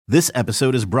This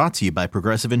episode is brought to you by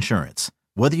Progressive Insurance.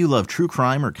 Whether you love true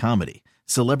crime or comedy,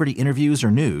 celebrity interviews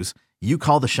or news, you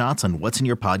call the shots on what's in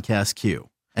your podcast queue.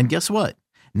 And guess what?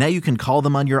 Now you can call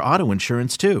them on your auto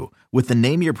insurance too with the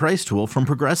Name Your Price tool from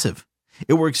Progressive.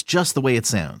 It works just the way it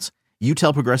sounds. You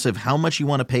tell Progressive how much you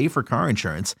want to pay for car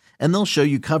insurance, and they'll show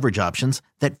you coverage options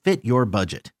that fit your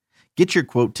budget. Get your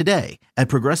quote today at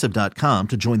Progressive.com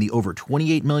to join the over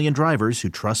 28 million drivers who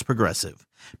trust Progressive.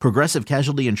 Progressive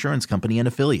Casualty Insurance Company and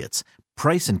Affiliates.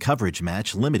 Price and coverage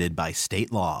match limited by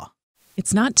state law.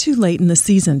 It's not too late in the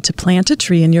season to plant a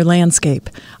tree in your landscape.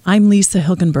 I'm Lisa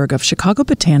Hilgenberg of Chicago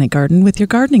Botanic Garden with your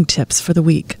gardening tips for the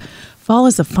week. Fall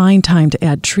is a fine time to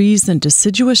add trees and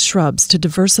deciduous shrubs to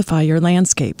diversify your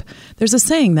landscape. There's a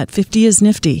saying that 50 is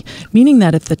nifty, meaning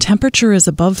that if the temperature is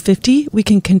above 50, we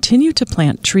can continue to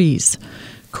plant trees.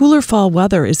 Cooler fall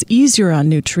weather is easier on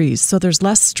new trees, so there's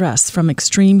less stress from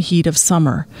extreme heat of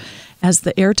summer. As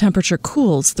the air temperature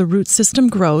cools, the root system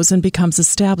grows and becomes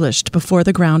established before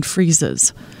the ground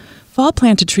freezes.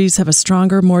 Fall-planted trees have a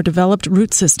stronger, more developed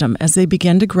root system as they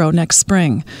begin to grow next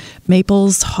spring.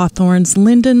 Maples, hawthorns,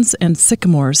 lindens, and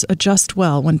sycamores adjust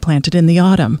well when planted in the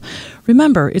autumn.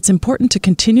 Remember, it's important to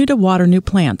continue to water new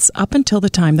plants up until the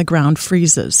time the ground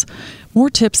freezes. More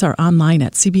tips are online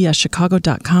at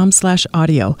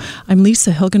cbschicago.com/audio. I'm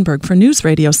Lisa Hilgenberg for News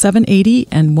Radio 780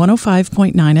 and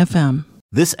 105.9 FM.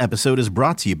 This episode is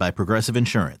brought to you by Progressive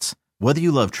Insurance. Whether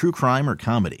you love true crime or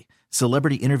comedy,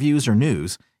 celebrity interviews or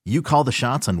news, you call the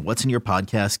shots on what's in your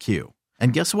podcast queue.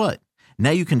 And guess what? Now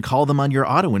you can call them on your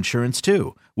auto insurance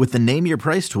too with the Name Your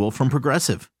Price tool from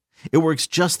Progressive. It works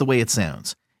just the way it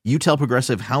sounds. You tell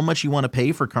Progressive how much you want to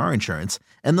pay for car insurance,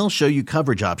 and they'll show you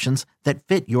coverage options that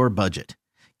fit your budget.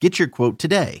 Get your quote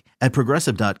today at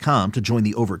Progressive.com to join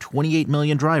the over 28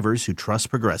 million drivers who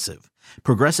trust Progressive.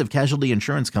 Progressive Casualty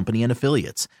Insurance Company and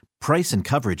Affiliates. Price and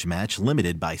coverage match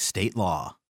limited by state law.